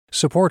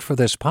Support for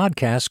this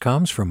podcast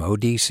comes from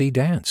ODC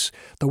Dance.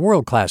 The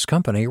world-class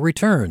company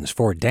returns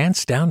for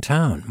Dance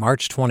Downtown,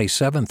 March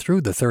 27th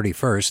through the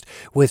 31st,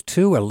 with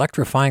 2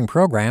 electrifying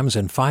programs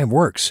and 5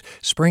 works,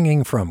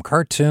 springing from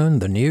cartoon,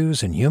 the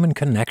news, and human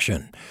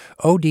connection.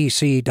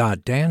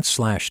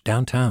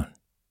 odc.dance/downtown.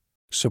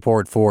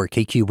 Support for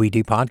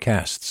KQED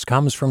podcasts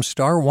comes from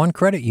Star One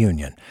Credit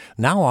Union,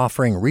 now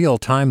offering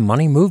real-time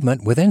money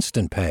movement with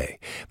Instant Pay.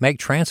 Make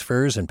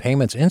transfers and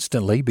payments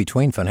instantly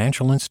between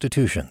financial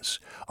institutions,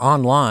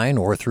 online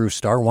or through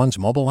Star One's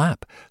mobile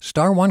app.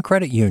 Star One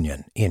Credit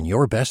Union, in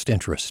your best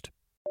interest.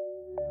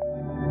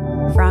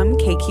 From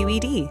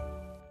KQED.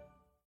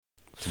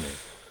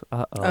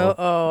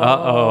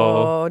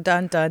 Uh-oh.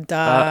 Dun, dun,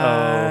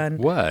 dun.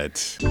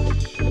 What?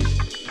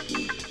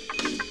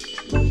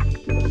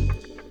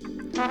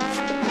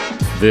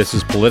 This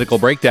is Political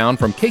Breakdown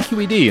from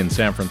KQED in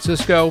San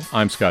Francisco.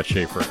 I'm Scott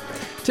Shafer.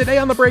 Today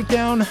on The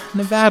Breakdown,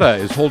 Nevada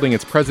is holding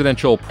its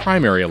presidential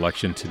primary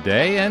election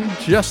today, and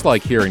just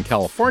like here in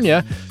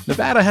California,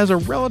 Nevada has a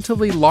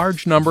relatively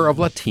large number of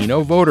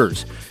Latino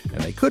voters,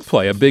 and they could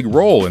play a big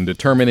role in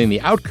determining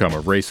the outcome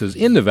of races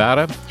in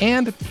Nevada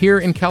and here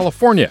in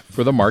California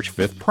for the March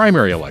 5th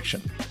primary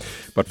election.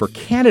 But for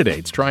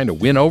candidates trying to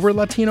win over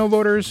Latino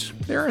voters,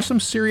 there are some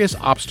serious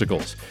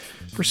obstacles.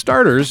 For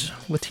starters,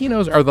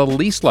 Latinos are the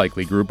least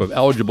likely group of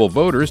eligible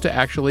voters to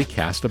actually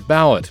cast a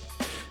ballot.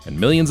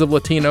 And millions of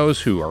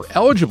Latinos who are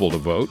eligible to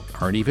vote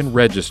aren't even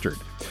registered.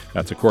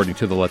 That's according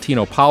to the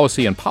Latino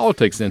Policy and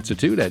Politics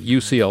Institute at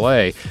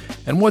UCLA.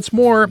 And what's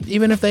more,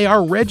 even if they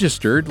are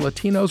registered,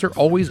 Latinos are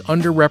always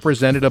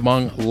underrepresented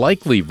among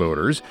likely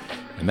voters,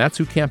 and that's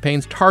who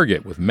campaigns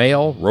target with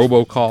mail,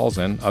 robocalls,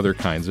 and other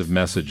kinds of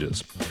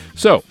messages.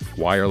 So,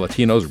 why are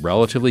Latinos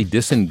relatively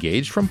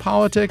disengaged from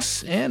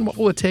politics, and what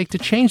will it take to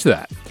change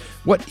that?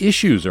 What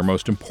issues are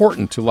most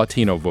important to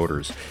Latino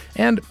voters?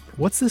 And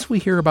what's this we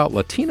hear about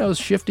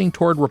Latinos shifting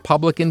toward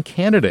Republican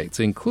candidates,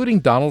 including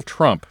Donald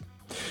Trump?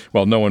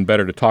 Well, no one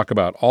better to talk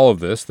about all of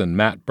this than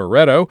Matt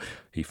Barreto.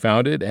 He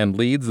founded and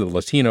leads the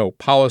Latino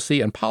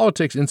Policy and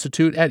Politics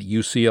Institute at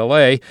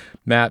UCLA.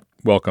 Matt,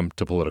 welcome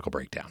to Political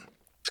Breakdown.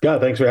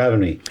 Scott, thanks for having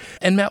me.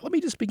 And Matt, let me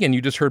just begin.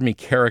 You just heard me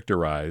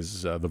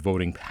characterize the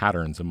voting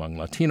patterns among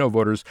Latino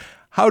voters.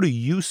 How do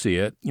you see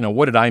it?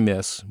 What did I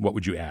miss? What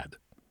would you add?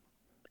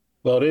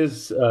 Well, it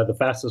is the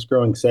fastest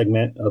growing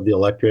segment of the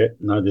electorate,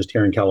 not just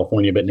here in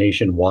California, but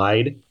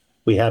nationwide.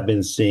 We have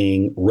been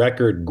seeing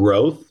record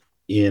growth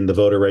in the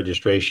voter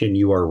registration.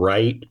 You are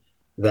right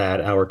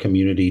that our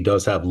community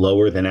does have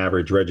lower than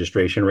average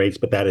registration rates,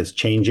 but that is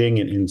changing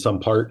in some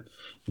part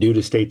due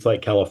to states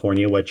like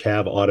California, which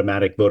have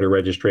automatic voter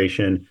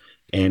registration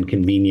and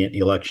convenient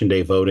election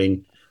day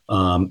voting.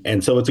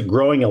 And so it's a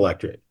growing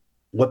electorate.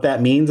 What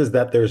that means is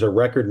that there's a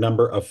record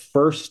number of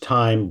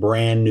first-time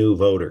brand new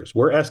voters.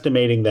 We're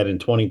estimating that in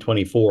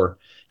 2024,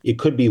 it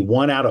could be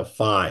 1 out of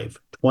 5,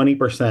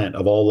 20%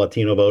 of all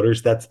Latino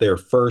voters. That's their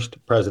first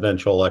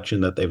presidential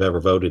election that they've ever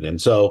voted in.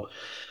 So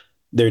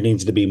there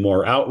needs to be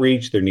more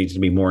outreach. There needs to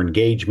be more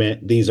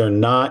engagement. These are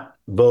not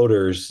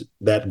voters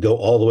that go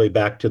all the way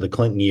back to the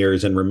Clinton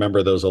years and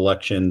remember those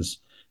elections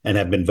and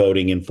have been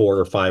voting in 4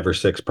 or 5 or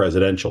 6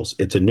 presidentials.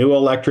 It's a new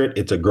electorate.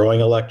 It's a growing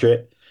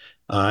electorate.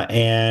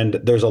 And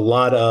there's a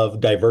lot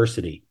of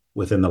diversity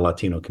within the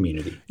Latino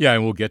community. Yeah,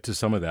 and we'll get to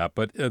some of that.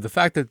 But the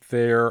fact that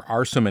there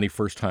are so many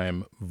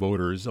first-time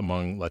voters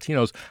among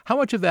Latinos, how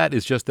much of that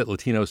is just that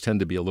Latinos tend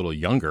to be a little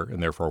younger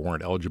and therefore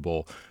weren't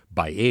eligible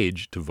by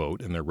age to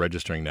vote and they're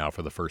registering now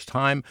for the first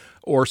time,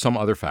 or some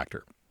other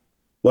factor?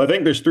 Well, I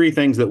think there's 3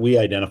 things that we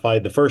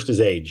identified. The first is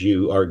age.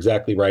 You are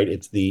exactly right.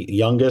 It's the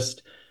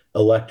youngest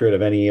electorate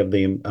of any of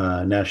the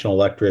national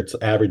electorates,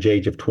 average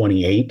age of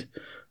 28,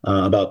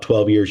 about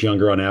 12 years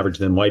younger on average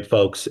than white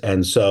folks.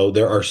 And so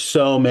there are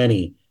so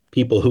many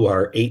people who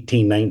are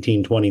 18,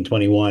 19, 20,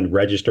 21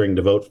 registering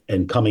to vote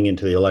and coming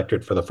into the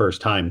electorate for the first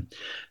time.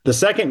 The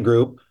second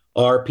group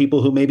are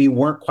people who maybe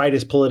weren't quite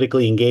as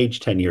politically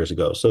engaged 10 years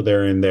ago. So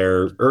they're in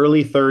their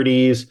early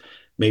 30s.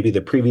 Maybe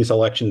the previous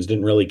elections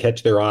didn't really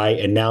catch their eye,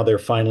 and now they're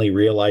finally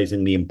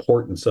realizing the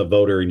importance of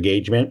voter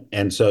engagement.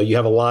 And so you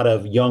have a lot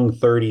of young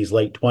 30s,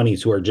 late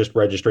 20s who are just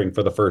registering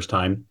for the first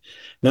time.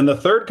 Then the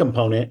third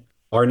component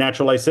are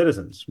naturalized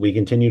citizens. We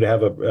continue to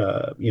have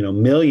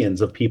millions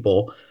of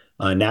people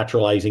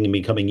naturalizing and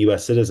becoming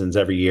U.S. citizens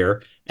every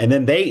year, and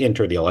then they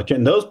enter the election.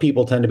 And those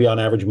people tend to be on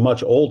average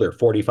much older,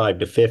 45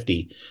 to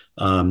 50,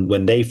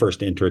 when they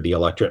first entered the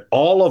electorate.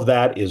 All of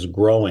that is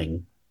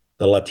growing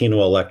the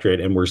Latino electorate,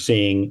 and we're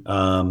seeing,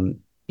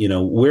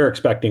 we're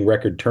expecting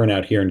record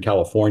turnout here in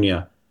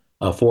California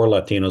for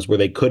Latinos, where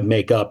they could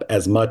make up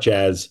as much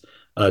as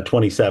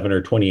 27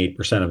 or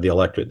 28% of the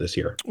electorate this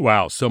year.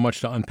 Wow, so much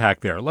to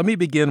unpack there. Let me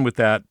begin with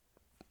that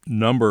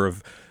number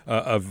of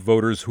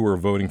voters who are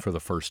voting for the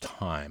first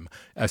time,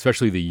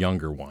 especially the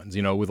younger ones.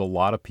 With a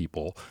lot of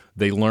people,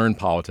 they learn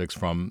politics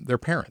from their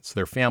parents,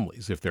 their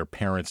families. If their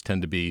parents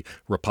tend to be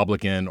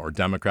Republican or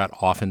Democrat,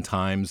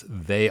 oftentimes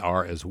they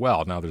are as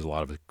well. Now, there's a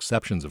lot of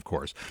exceptions, of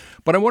course.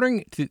 But I'm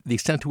wondering to the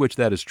extent to which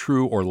that is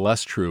true or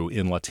less true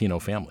in Latino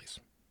families.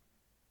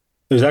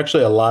 There's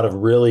actually a lot of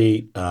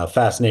really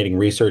fascinating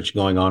research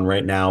going on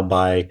right now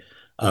by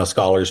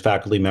scholars,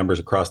 faculty members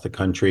across the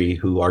country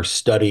who are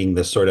studying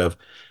this sort of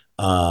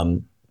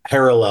um,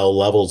 parallel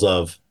levels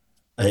of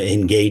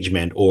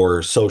engagement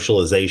or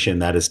socialization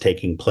that is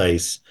taking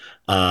place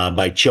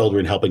by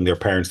children helping their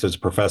parents. There's a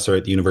professor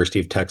at the University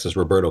of Texas,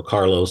 Roberto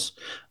Carlos,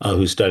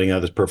 who's studying out.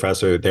 This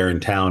professor there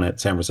in town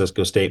at San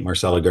Francisco State,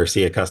 Marcela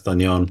Garcia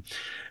Castañon.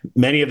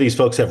 Many of these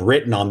folks have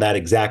written on that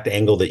exact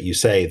angle that you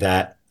say,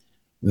 that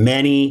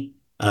many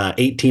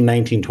 18,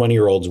 19,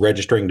 20-year-olds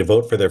registering to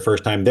vote for their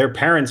first time, their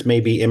parents may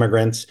be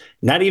immigrants,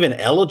 not even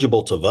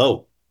eligible to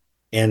vote.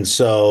 And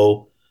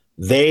so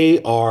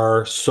they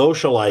are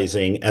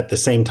socializing at the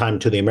same time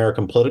to the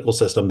American political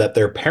system that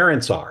their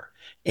parents are.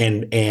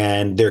 And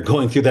they're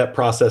going through that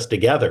process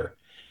together.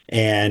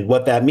 And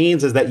what that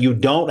means is that you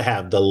don't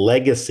have the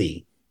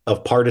legacy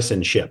of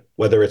partisanship,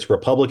 whether it's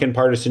Republican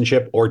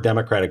partisanship or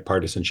Democratic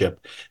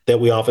partisanship,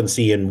 that we often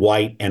see in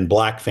white and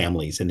black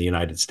families in the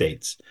United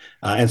States.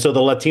 And so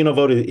the Latino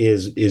vote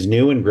is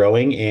new and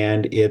growing,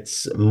 and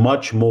it's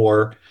much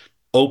more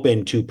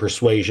open to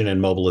persuasion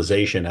and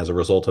mobilization as a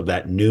result of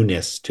that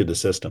newness to the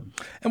system.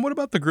 And what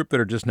about the group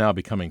that are just now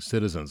becoming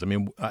citizens? I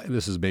mean,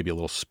 this is maybe a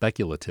little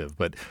speculative,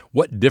 but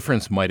what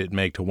difference might it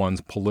make to one's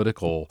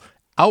political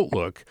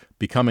outlook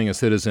becoming a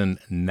citizen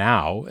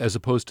now as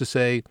opposed to,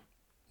 say,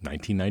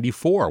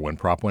 1994 when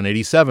Prop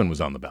 187 was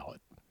on the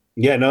ballot?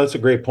 Yeah, no, that's a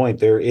great point.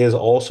 There is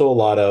also a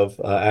lot of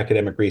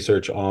academic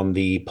research on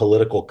the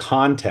political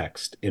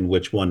context in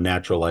which one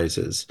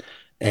naturalizes.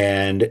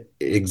 And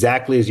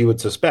exactly as you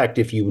would suspect,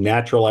 if you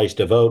naturalized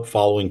to vote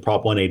following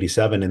Prop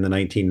 187 in the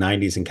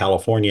 1990s in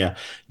California,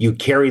 you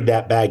carried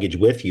that baggage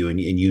with you, and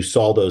you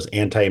saw those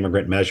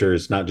anti-immigrant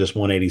measures, not just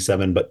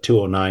 187, but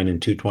 209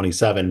 and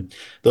 227.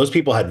 Those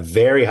people had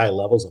very high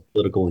levels of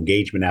political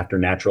engagement after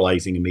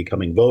naturalizing and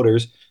becoming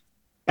voters,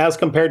 as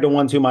compared to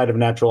ones who might have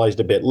naturalized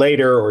a bit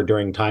later or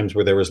during times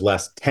where there was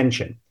less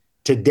tension.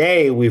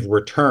 Today, we've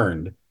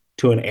returned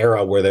to an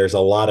era where there's a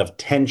lot of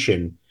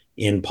tension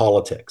in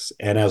politics.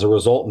 And as a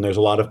result, and there's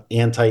a lot of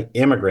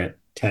anti-immigrant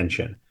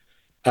tension.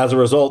 As a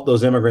result,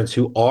 those immigrants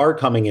who are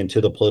coming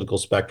into the political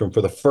spectrum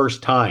for the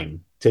first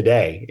time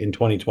today in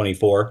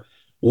 2024,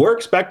 we're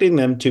expecting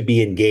them to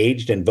be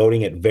engaged and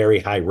voting at very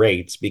high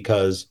rates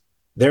because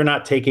they're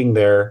not taking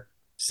their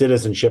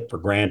citizenship for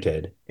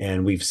granted.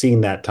 And we've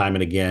seen that time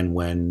and again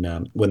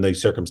when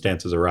these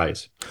circumstances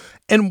arise.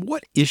 And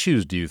what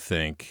issues do you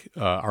think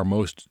are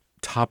most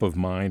top of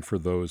mind for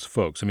those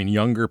folks? I mean,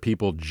 younger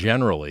people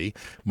generally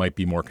might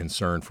be more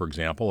concerned, for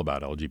example,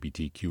 about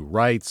LGBTQ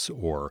rights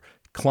or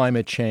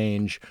climate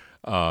change,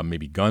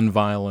 maybe gun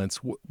violence.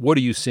 What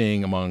are you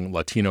seeing among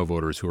Latino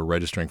voters who are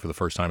registering for the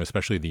first time,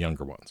 especially the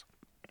younger ones?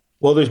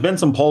 Well, there's been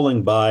some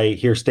polling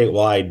here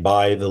statewide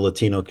by the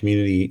Latino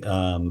Community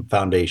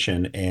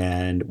Foundation,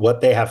 and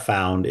what they have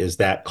found is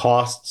that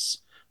costs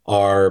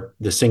are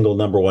the single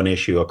number one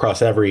issue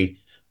across every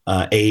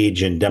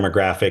age and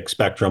demographic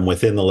spectrum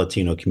within the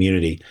Latino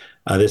community.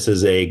 This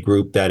is a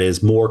group that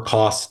is more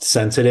cost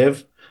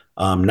sensitive,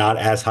 not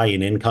as high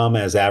in income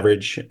as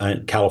average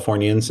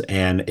Californians,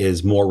 and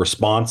is more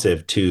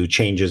responsive to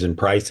changes in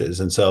prices.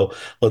 And so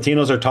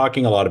Latinos are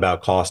talking a lot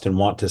about cost and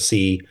want to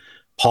see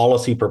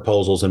policy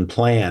proposals and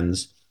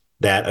plans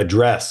that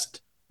addressed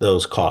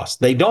those costs.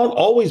 They don't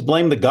always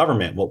blame the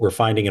government, what we're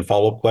finding in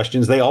follow-up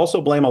questions. They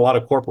also blame a lot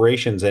of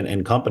corporations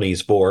and companies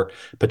for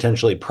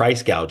potentially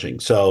price gouging.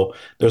 So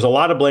there's a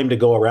lot of blame to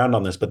go around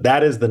on this, but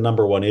that is the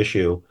number one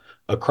issue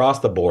across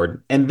the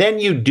board. And then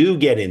you do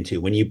get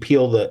into, when you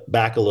peel the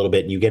back a little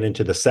bit and you get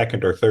into the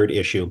second or third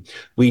issue,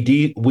 we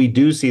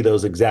do see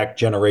those exact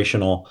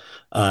generational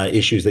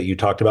issues that you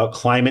talked about.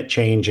 Climate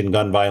change and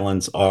gun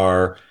violence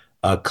are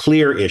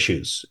clear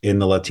issues in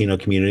the Latino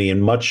community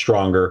and much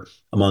stronger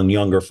among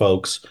younger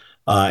folks.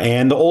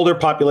 And the older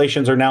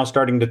populations are now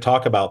starting to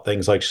talk about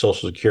things like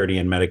Social Security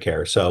and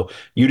Medicare. So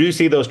you do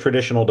see those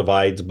traditional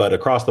divides, but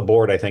across the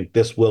board, I think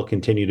this will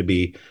continue to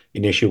be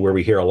an issue where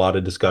we hear a lot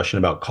of discussion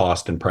about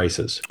cost and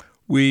prices.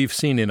 We've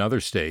seen in other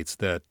states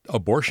that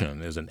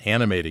abortion is an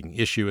animating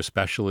issue,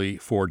 especially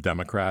for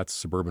Democrats,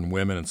 suburban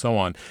women, and so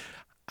on.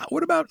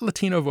 What about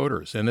Latino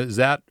voters? And does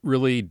that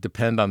really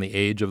depend on the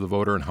age of the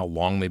voter and how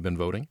long they've been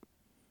voting?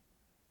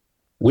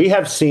 We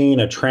have seen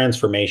a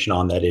transformation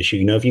on that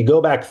issue. If you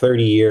go back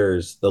 30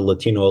 years, the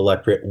Latino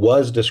electorate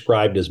was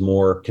described as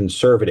more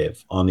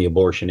conservative on the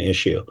abortion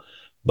issue,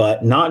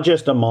 but not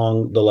just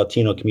among the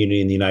Latino community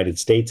in the United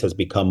States has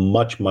become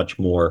much, much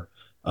more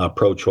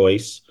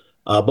pro-choice.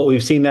 But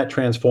we've seen that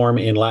transform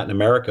in Latin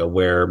America,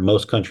 where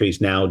most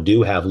countries now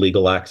do have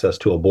legal access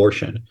to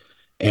abortion.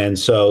 And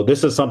so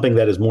this is something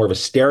that is more of a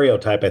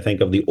stereotype, I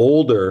think, of the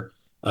older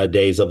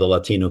days of the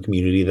Latino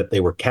community, that they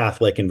were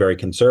Catholic and very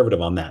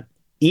conservative on that.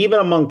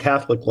 Even among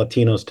Catholic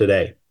Latinos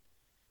today,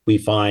 we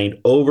find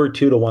over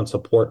 2-to-1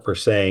 support for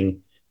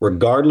saying,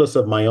 regardless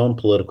of my own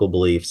political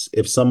beliefs,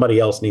 if somebody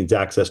else needs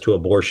access to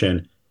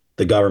abortion,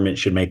 the government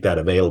should make that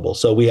available.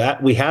 So we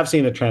have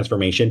seen a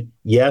transformation.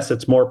 Yes,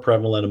 it's more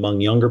prevalent among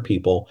younger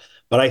people,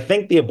 but I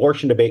think the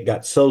abortion debate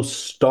got so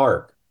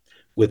stark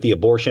with the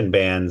abortion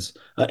bans,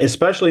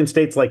 especially in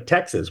states like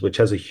Texas, which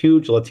has a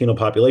huge Latino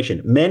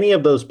population. Many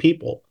of those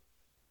people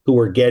who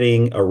were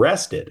getting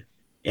arrested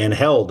and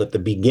held at the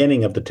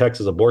beginning of the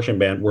Texas abortion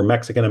ban were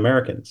Mexican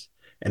Americans.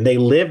 And they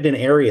lived in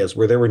areas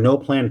where there were no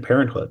Planned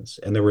Parenthoods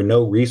and there were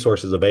no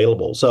resources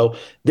available. So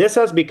this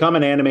has become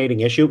an animating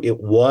issue. It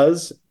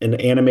was an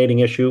animating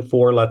issue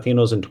for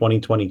Latinos in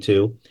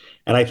 2022.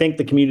 And I think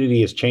the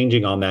community is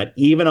changing on that.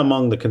 Even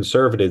among the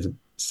conservative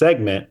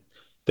segment,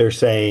 they're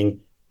saying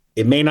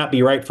it may not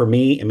be right for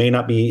me. It may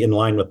not be in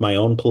line with my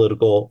own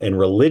political and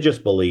religious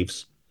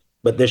beliefs,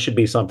 but this should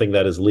be something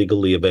that is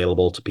legally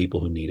available to people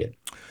who need it.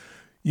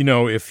 You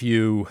know,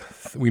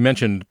 we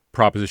mentioned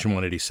Proposition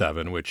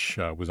 187, which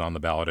was on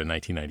the ballot in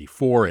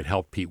 1994. It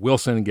helped Pete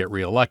Wilson get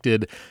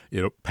reelected.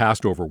 It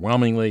passed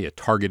overwhelmingly. It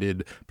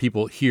targeted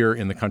people here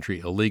in the country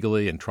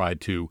illegally and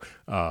tried to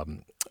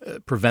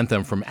prevent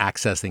them from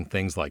accessing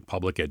things like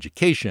public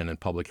education and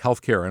public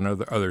health care and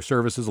other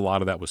services. A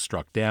lot of that was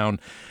struck down.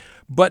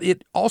 But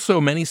it also,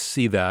 many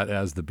see that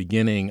as the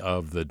beginning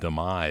of the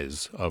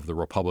demise of the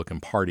Republican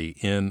Party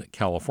in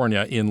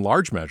California, in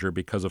large measure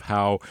because of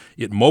how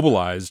it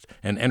mobilized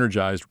and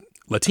energized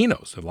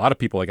Latinos. A lot of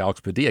people like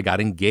Alex Padilla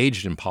got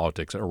engaged in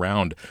politics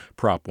around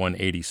Prop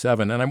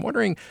 187. And I'm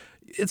wondering,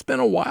 it's been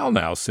a while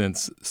now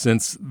since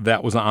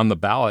that was on the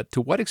ballot.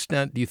 To what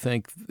extent do you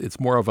think it's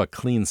more of a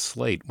clean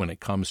slate when it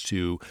comes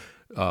to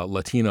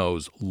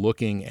Latinos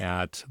looking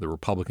at the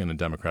Republican and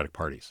Democratic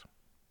parties?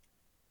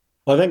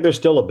 Well, I think there's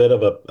still a bit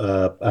of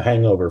a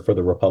hangover for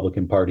the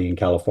Republican Party in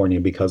California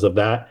because of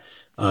that.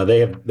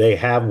 They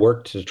have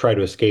worked to try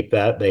to escape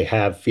that. They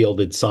have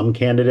fielded some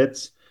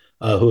candidates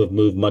who have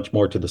moved much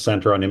more to the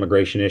center on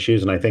immigration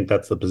issues, and I think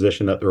that's the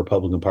position that the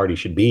Republican Party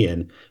should be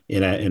in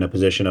a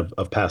position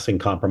of passing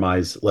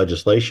compromise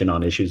legislation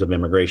on issues of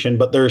immigration.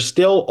 But there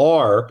still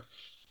are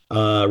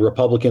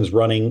Republicans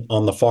running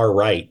on the far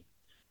right.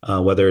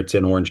 Whether it's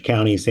in Orange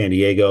County, San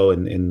Diego,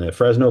 and in the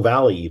Fresno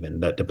Valley even,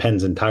 that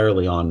depends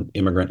entirely on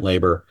immigrant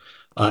labor.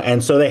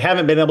 And so they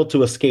haven't been able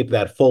to escape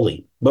that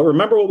fully. But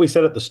remember what we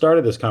said at the start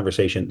of this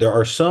conversation. There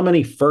are so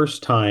many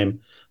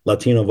first-time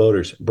Latino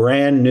voters,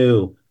 brand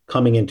new,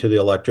 coming into the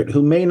electorate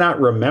who may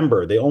not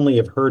remember. They only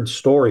have heard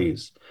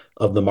stories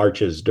of the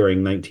marches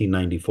during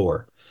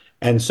 1994.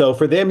 And so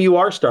for them, you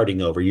are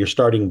starting over. You're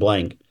starting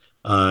blank.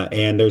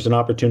 And there's an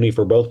opportunity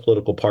for both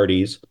political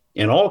parties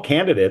and all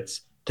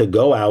candidates to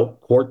go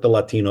out, court the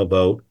Latino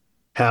vote,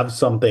 have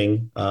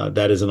something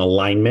that is in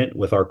alignment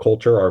with our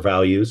culture, our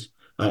values,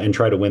 and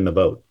try to win the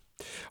vote.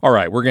 All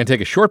right, we're going to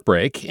take a short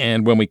break,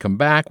 and when we come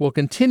back, we'll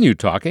continue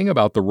talking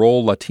about the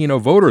role Latino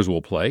voters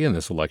will play in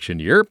this election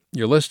year.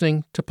 You're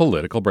listening to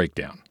Political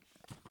Breakdown.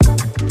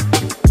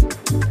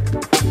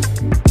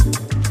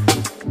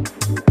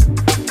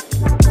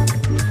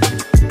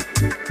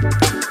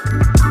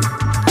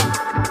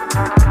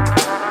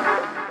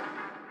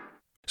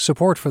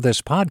 Support for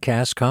this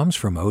podcast comes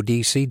from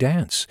ODC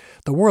Dance.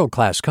 The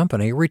world-class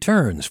company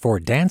returns for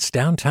Dance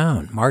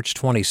Downtown, March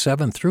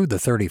 27th through the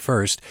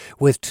 31st,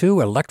 with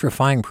 2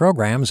 electrifying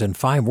programs and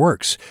 5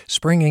 works,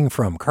 springing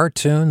from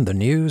cartoon, the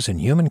news, and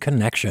human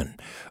connection.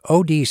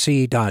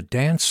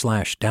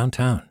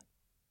 odc.dance/downtown.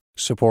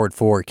 Support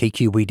for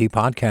KQED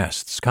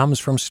podcasts comes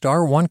from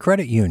Star One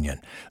Credit Union,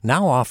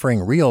 now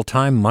offering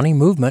real-time money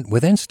movement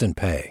with Instant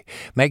Pay.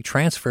 Make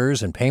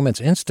transfers and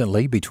payments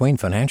instantly between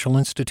financial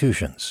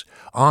institutions,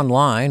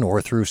 online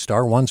or through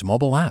Star One's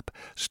mobile app.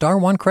 Star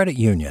One Credit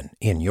Union,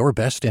 in your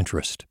best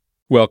interest.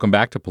 Welcome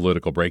back to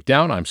Political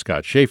Breakdown. I'm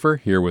Scott Shafer,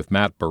 here with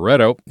Matt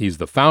Barreto. He's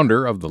the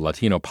founder of the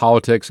Latino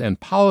Politics and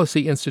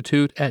Policy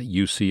Institute at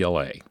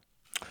UCLA.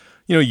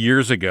 You know,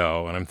 years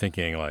ago, and I'm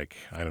thinking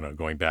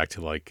going back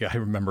to I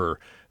remember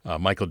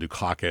Michael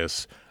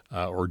Dukakis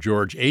or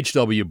George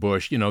H.W.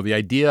 Bush, the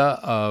idea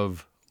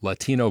of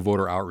Latino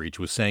voter outreach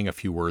was saying a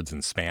few words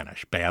in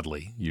Spanish,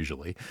 badly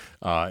usually,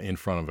 in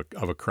front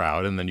of a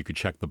crowd. And then you could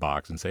check the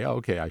box and say, oh,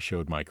 okay, I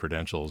showed my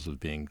credentials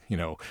of being,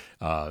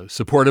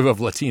 supportive of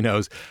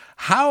Latinos.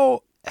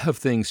 How have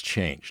things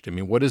changed? I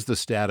mean, what is the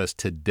status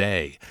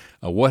today?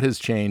 What has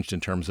changed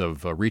in terms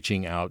of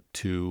reaching out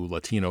to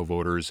Latino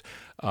voters,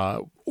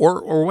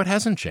 or what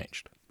hasn't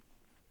changed?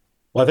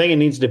 Well, I think it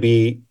needs to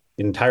be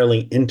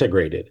entirely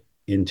integrated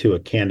into a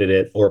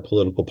candidate or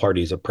political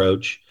party's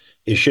approach.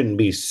 It shouldn't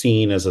be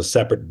seen as a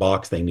separate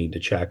box they need to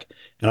check.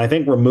 And I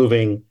think we're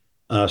moving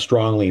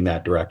strongly in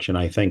that direction.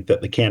 I think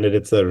that the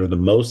candidates that are the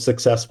most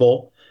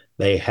successful,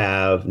 they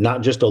have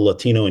not just a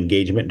Latino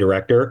engagement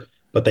director,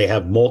 but they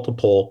have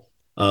multiple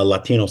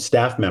Latino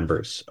staff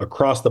members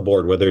across the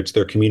board, whether it's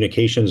their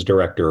communications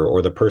director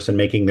or the person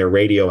making their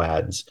radio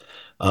ads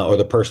or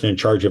the person in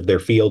charge of their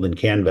field and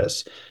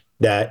canvas,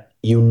 that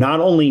you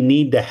not only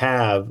need to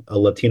have a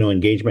Latino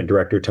engagement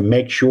director to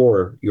make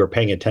sure you're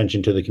paying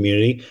attention to the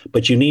community,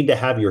 but you need to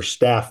have your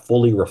staff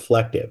fully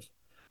reflective.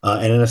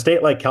 And in a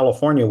state like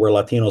California, where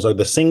Latinos are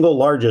the single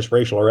largest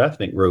racial or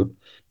ethnic group,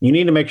 you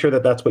need to make sure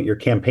that that's what your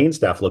campaign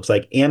staff looks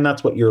like, and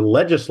that's what your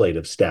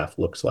legislative staff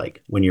looks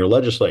like when you're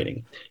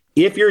legislating.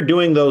 If you're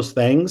doing those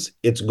things,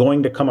 it's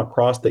going to come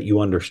across that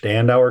you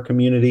understand our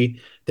community,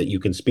 that you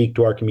can speak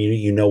to our community,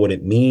 you know what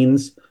it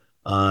means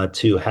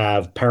to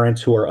have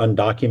parents who are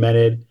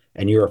undocumented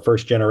and you're a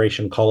first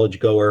generation college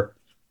goer.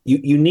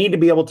 You need to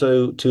be able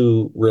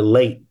to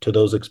relate to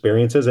those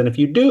experiences. And if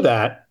you do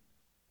that,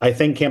 I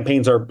think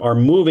campaigns are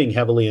moving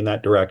heavily in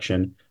that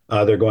direction.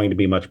 They're going to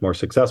be much more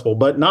successful,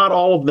 but not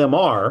all of them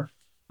are.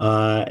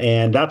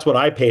 And that's what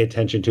I pay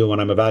attention to when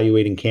I'm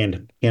evaluating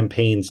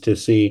campaigns to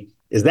see,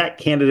 is that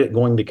candidate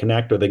going to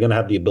connect? Are they going to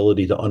have the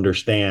ability to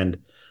understand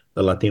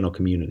the Latino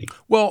community?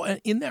 Well,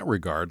 in that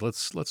regard,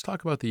 let's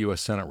talk about the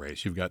U.S. Senate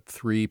race. You've got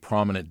three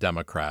prominent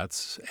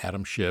Democrats: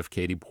 Adam Schiff,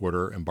 Katie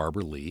Porter, and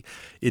Barbara Lee.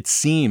 It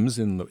seems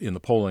in the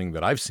polling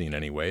that I've seen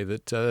anyway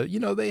that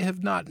they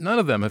have not, none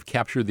of them have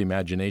captured the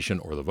imagination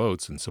or the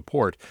votes and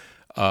support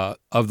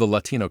of the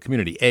Latino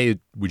community. A,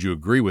 would you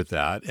agree with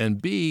that? And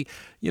B,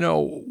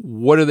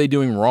 what are they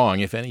doing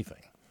wrong, if anything?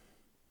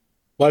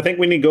 Well, I think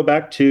we need to go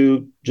back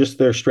to just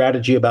their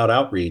strategy about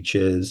outreach.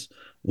 Is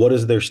what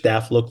does their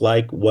staff look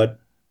like? What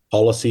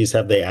policies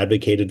have they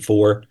advocated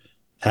for?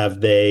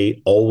 Have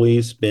they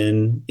always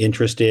been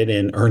interested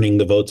in earning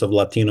the votes of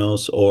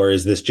Latinos, or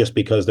is this just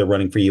because they're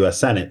running for U.S.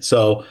 Senate?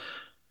 So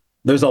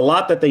there's a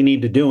lot that they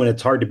need to do, and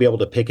it's hard to be able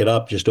to pick it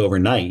up just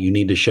overnight. You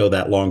need to show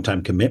that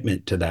long-time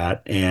commitment to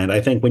that. And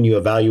I think when you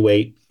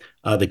evaluate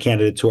the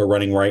candidates who are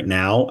running right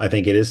now, I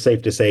think it is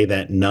safe to say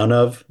that none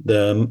of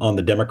them on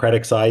the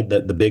Democratic side,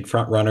 the big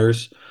front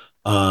runners,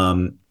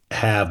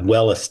 have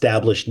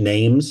well-established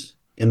names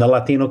in the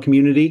Latino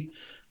community.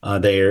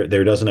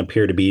 There doesn't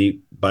appear to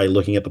be, by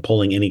looking at the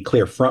polling, any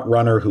clear front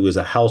runner who is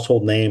a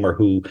household name or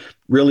who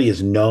really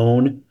is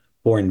known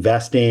for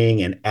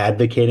investing and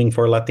advocating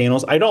for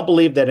Latinos. I don't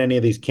believe that any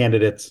of these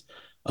candidates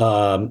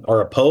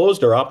are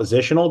opposed or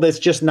oppositional. That's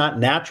just not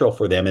natural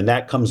for them, and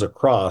that comes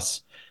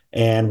across.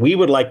 And we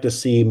would like to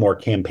see more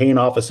campaign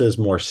offices,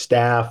 more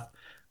staff,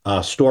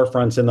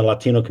 storefronts in the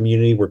Latino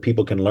community where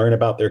people can learn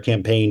about their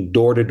campaign,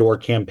 door-to-door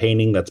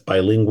campaigning that's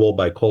bilingual,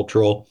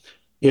 bicultural.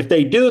 If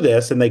they do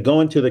this and they go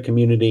into the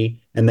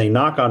community and they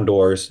knock on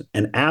doors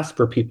and ask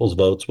for people's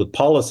votes with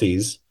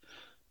policies,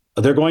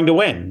 they're going to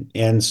win.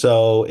 And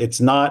so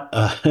it's not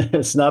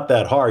it's not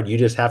that hard. You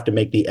just have to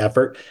make the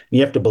effort.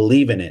 You have to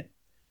believe in it.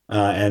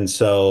 And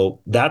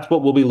so that's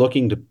what we'll be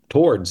looking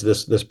towards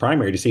this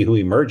primary, to see who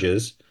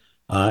emerges.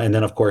 And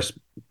then, of course,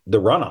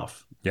 the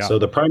runoff. Yeah. So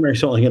the primary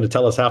is only going to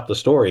tell us half the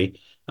story.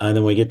 And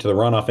then when we get to the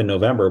runoff in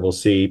November, we'll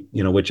see,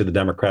 which of the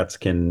Democrats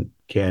can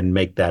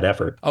make that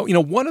effort. Oh,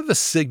 one of the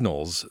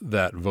signals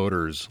that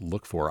voters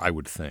look for, I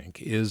would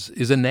think, is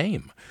a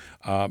name.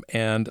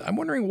 And I'm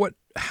wondering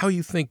how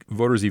you think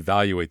voters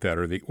evaluate that,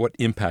 or what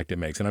impact it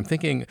makes. And I'm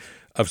thinking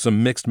of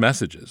some mixed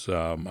messages.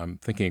 I'm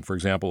thinking, for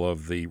example,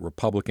 of the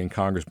Republican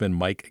Congressman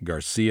Mike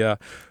Garcia,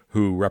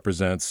 who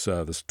represents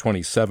the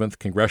 27th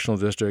Congressional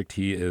District.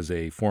 He is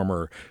a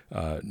former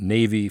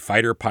Navy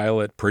fighter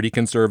pilot, pretty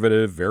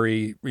conservative,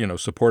 very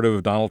supportive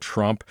of Donald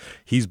Trump.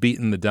 He's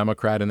beaten the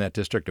Democrat in that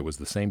district. It was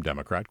the same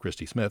Democrat,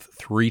 Christy Smith,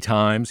 3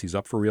 times. He's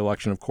up for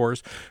re-election, of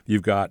course.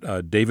 You've got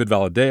David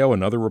Valadao,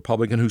 another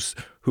Republican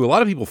who a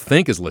lot of people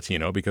think is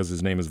Latino because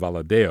his name is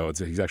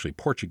Valadao. He's actually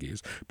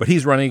Portuguese, but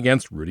he's running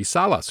against Rudy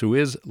Salas, who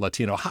is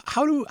Latino.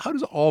 How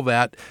does all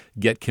that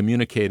get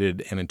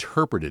communicated and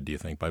interpreted, do you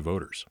think, by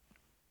voters?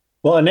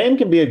 Well, a name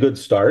can be a good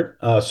start.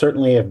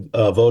 Certainly, if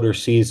a voter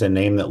sees a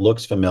name that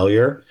looks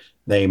familiar,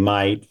 they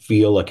might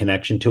feel a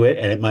connection to it,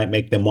 and it might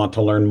make them want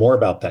to learn more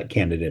about that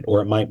candidate,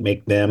 or it might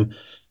make them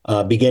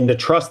begin to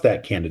trust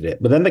that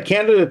candidate. But then the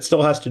candidate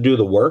still has to do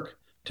the work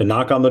to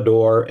knock on the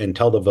door and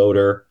tell the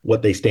voter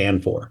what they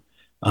stand for.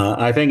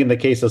 I think in the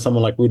case of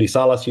someone like Rudy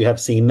Salas, you have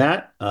seen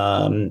that.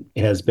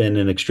 He has been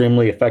an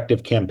extremely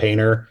effective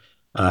campaigner,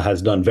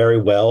 has done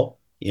very well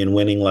in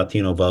winning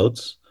Latino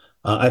votes.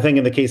 I think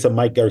in the case of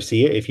Mike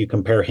Garcia, if you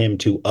compare him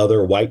to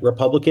other white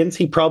Republicans,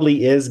 he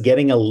probably is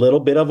getting a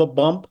little bit of a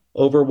bump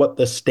over what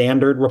the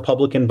standard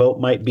Republican vote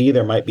might be.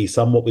 There might be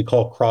some what we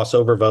call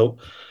crossover vote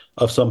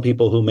of some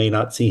people who may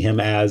not see him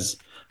as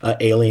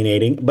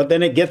alienating. But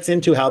then it gets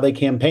into how they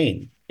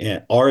campaign.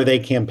 Are they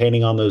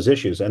campaigning on those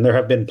issues? And there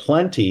have been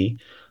plenty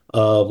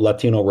of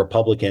Latino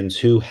Republicans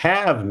who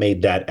have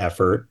made that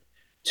effort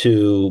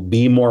to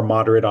be more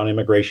moderate on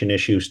immigration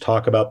issues,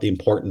 talk about the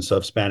importance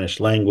of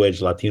Spanish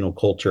language, Latino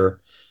culture,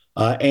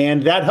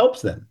 and that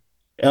helps them.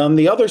 On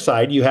the other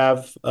side, you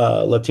have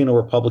Latino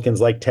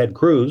Republicans like Ted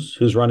Cruz,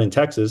 who's run in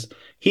Texas.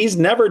 He's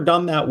never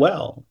done that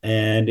well.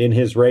 And in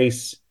his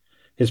race,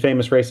 his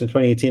famous race in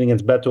 2018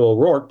 against Beto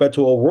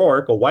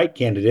O'Rourke, a white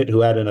candidate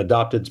who had an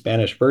adopted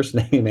Spanish first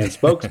name and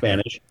spoke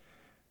Spanish,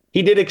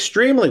 he did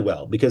extremely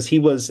well because he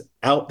was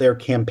out there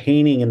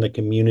campaigning in the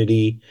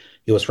community.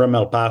 He was from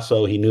El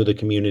Paso. He knew the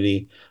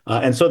community.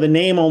 And so the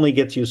name only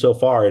gets you so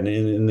far. And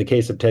in the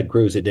case of Ted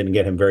Cruz, it didn't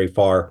get him very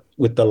far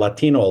with the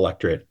Latino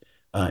electorate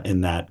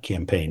in that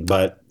campaign.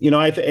 But,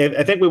 I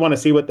think we want to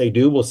see what they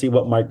do. We'll see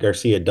what Mike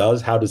Garcia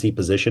does. How does he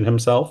position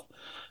himself?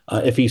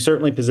 If he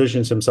certainly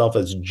positions himself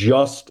as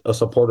just a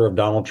supporter of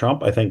Donald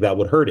Trump, I think that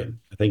would hurt him.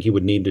 I think he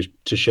would need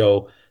to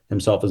show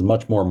himself as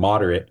much more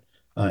moderate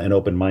and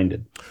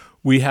open-minded.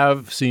 We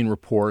have seen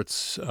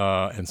reports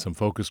and some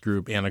focus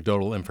group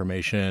anecdotal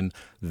information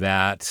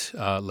that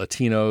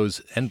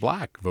Latinos and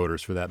Black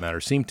voters, for that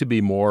matter, seem to be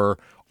more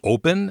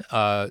open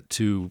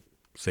to,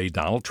 say,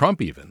 Donald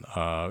Trump even,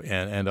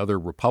 and other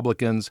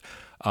Republicans.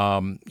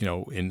 In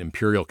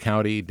Imperial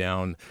County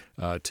down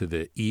to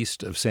the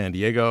east of San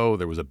Diego,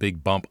 there was a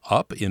big bump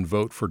up in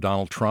vote for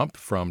Donald Trump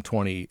from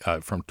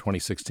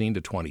 2016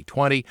 to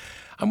 2020.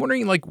 I'm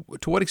wondering,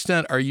 to what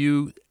extent are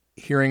you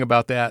hearing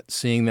about that,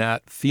 seeing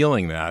that,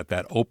 feeling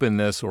that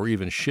openness or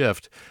even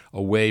shift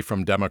away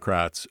from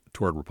Democrats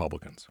toward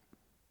Republicans?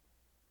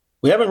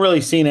 We haven't really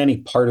seen any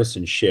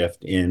partisan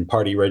shift in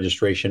party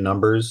registration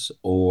numbers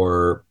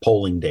or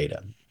polling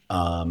data.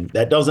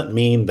 That doesn't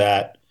mean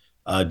that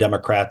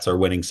Democrats are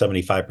winning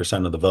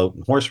 75% of the vote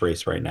in horse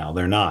race right now.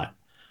 They're not.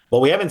 But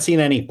we haven't seen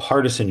any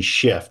partisan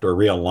shift or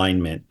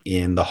realignment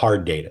in the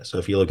hard data. So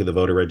if you look at the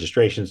voter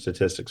registration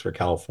statistics for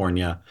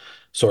California,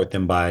 sort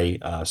them by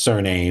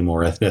surname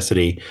or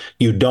ethnicity,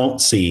 you don't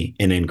see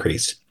an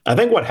increase. I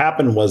think what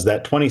happened was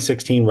that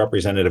 2016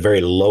 represented a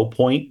very low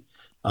point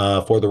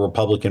for the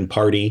Republican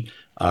Party,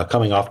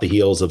 coming off the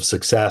heels of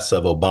success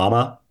of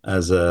Obama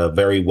as a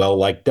very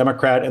well-liked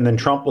Democrat. And then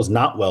Trump was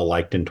not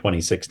well-liked in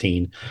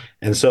 2016.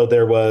 And so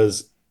there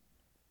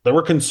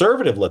were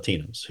conservative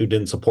Latinos who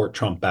didn't support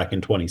Trump back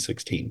in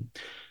 2016.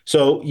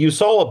 So you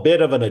saw a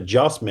bit of an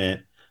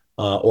adjustment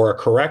or a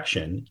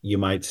correction, you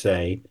might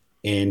say,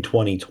 in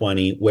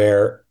 2020,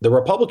 where the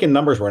Republican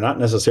numbers were not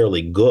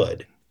necessarily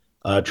good.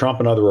 Trump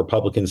and other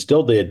Republicans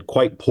still did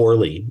quite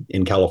poorly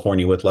in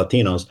California with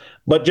Latinos,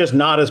 but just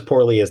not as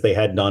poorly as they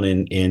had done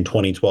in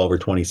 2012 or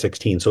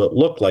 2016. So it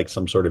looked like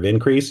some sort of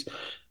increase.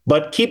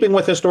 But keeping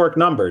with historic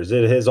numbers,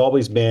 it has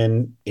always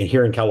been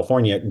here in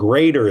California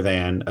greater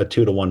than a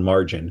 2-to-1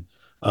 margin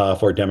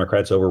for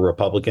Democrats over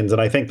Republicans. And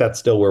I think that's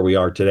still where we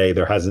are today.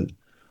 There hasn't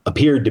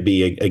appeared to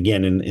be,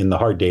 again, in the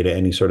hard data,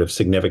 any sort of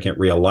significant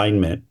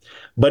realignment.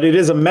 But it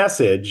is a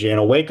message and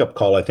a wake-up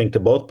call, I think,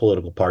 to both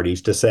political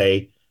parties to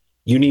say,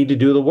 you need to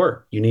do the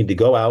work. You need to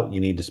go out.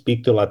 You need to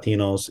speak to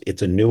Latinos.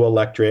 It's a new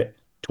electorate.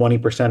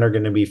 20% are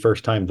going to be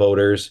first-time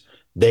voters.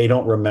 They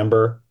don't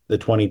remember the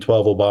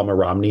 2012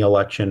 Obama-Romney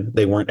election.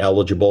 They weren't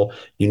eligible.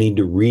 You need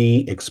to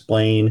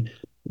re-explain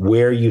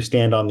where you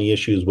stand on the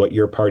issues, what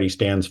your party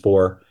stands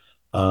for.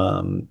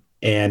 And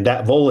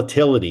that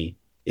volatility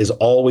is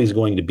always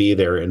going to be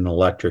there in an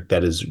electorate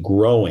that is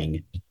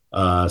growing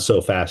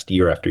so fast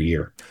year after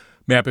year.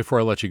 Matt, before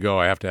I let you go,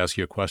 I have to ask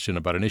you a question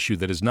about an issue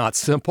that is not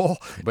simple,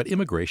 but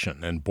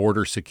immigration and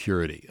border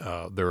security.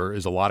 There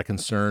is a lot of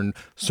concern,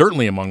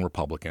 certainly among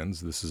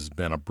Republicans. This has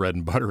been a bread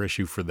and butter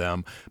issue for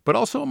them, but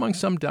also among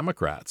some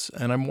Democrats.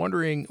 And I'm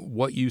wondering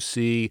what you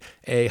see,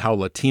 how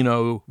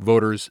Latino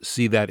voters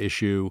see that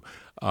issue,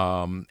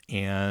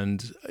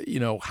 and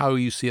how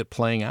you see it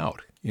playing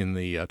out in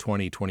the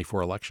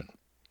 2024 election.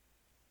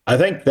 I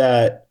think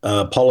that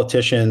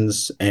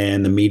politicians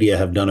and the media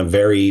have done a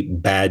very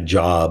bad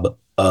job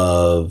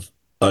of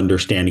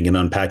understanding and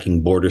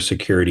unpacking border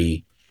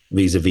security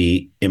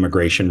vis-a-vis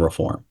immigration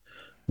reform.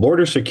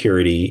 Border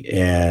security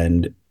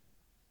and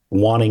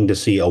wanting to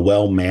see a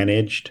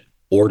well-managed,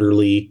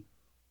 orderly,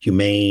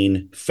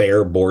 humane,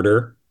 fair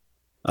border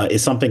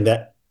is something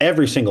that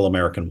every single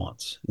American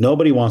wants.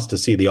 Nobody wants to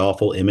see the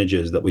awful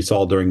images that we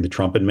saw during the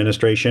Trump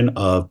administration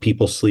of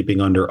people sleeping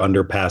under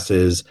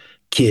underpasses,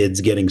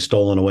 kids getting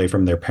stolen away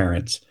from their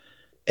parents.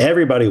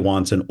 Everybody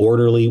wants an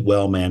orderly,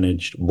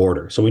 well-managed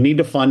border. So we need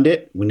to fund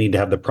it. We need to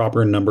have the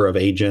proper number of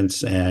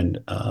agents and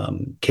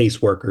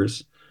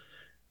caseworkers.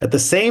 At the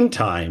same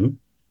time,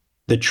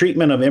 the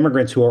treatment of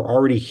immigrants who are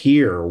already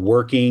here,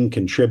 working,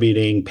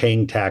 contributing,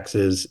 paying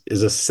taxes,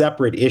 is a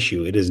separate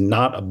issue. It is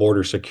not a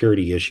border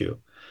security issue.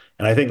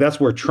 And I think that's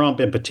where Trump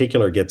in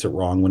particular gets it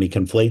wrong when he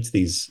conflates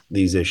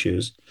these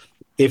issues.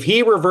 If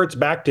he reverts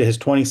back to his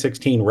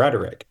 2016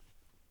 rhetoric,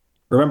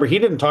 remember, he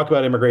didn't talk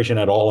about immigration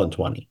at all in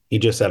 20. He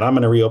just said, I'm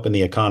going to reopen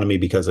the economy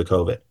because of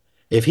COVID.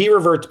 If he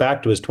reverts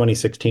back to his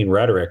 2016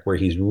 rhetoric, where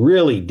he's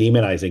really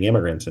demonizing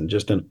immigrants and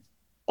just an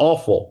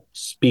awful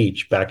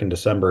speech back in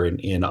December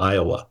in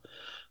Iowa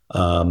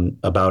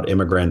about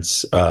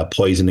immigrants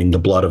poisoning the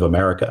blood of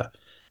America,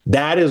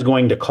 that is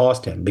going to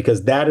cost him,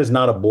 because that is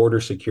not a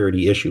border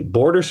security issue.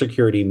 Border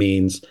security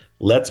means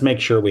let's make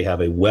sure we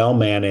have a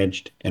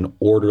well-managed and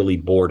orderly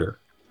border.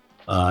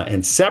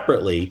 And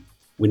separately,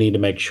 we need to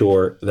make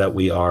sure that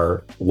we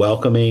are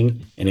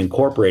welcoming and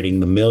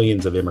incorporating the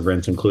millions of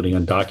immigrants, including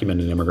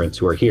undocumented immigrants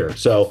who are here.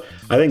 So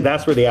I think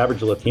that's where the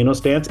average Latino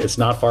stands. It's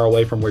not far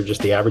away from where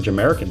just the average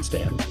American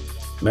stands.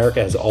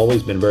 America has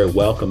always been very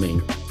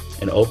welcoming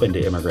and open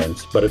to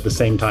immigrants, but at the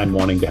same time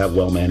wanting to have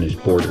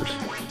well-managed borders.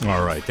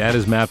 All right. That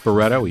is Matt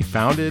Barreto. He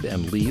founded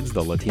and leads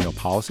the Latino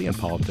Policy and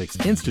Politics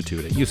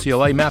Institute at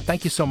UCLA. Matt,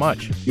 thank you so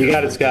much. You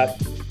got it,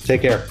 Scott.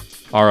 Take care.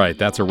 All right.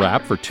 That's a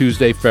wrap for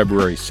Tuesday,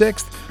 February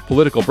 6th.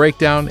 Political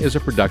Breakdown is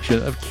a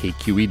production of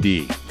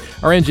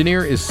KQED. Our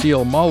engineer is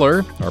Seal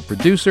Muller. Our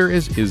producer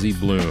is Izzy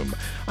Bloom.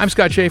 I'm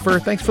Scott Shafer.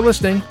 Thanks for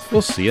listening.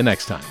 We'll see you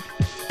next time.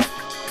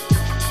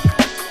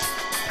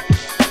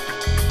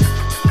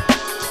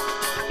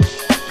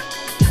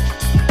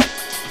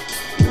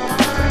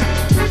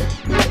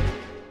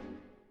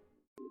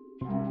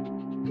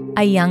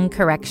 a young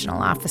correctional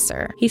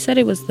officer. He said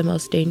it was the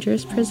most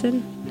dangerous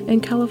prison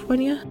in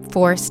California.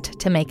 Forced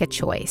to make a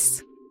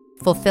choice,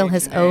 fulfill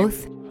his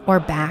oath or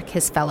back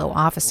his fellow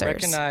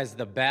officers. Recognize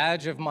the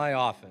badge of my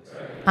office.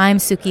 I'm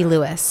Suki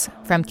Lewis.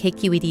 From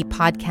KQED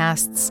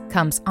Podcasts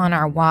comes On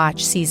Our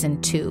Watch Season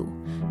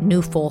 2,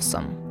 New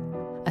Folsom.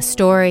 A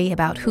story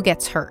about who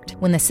gets hurt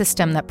when the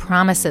system that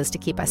promises to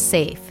keep us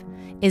safe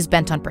is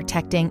bent on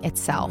protecting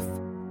itself.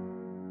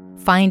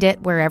 Find it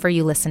wherever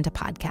you listen to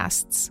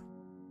podcasts.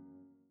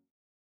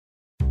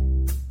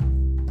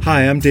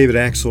 Hi, I'm David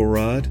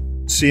Axelrod,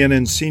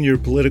 CNN senior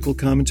political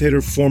commentator,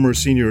 former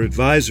senior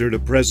advisor to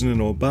President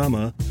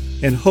Obama,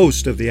 and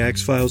host of the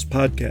Axe Files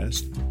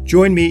podcast.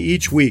 Join me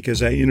each week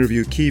as I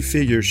interview key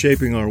figures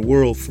shaping our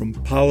world, from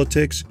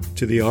politics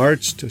to the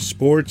arts to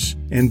sports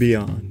and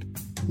beyond.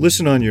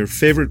 Listen on your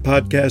favorite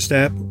podcast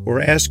app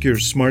or ask your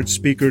smart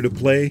speaker to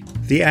play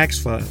The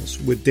Axe Files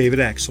with David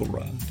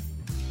Axelrod.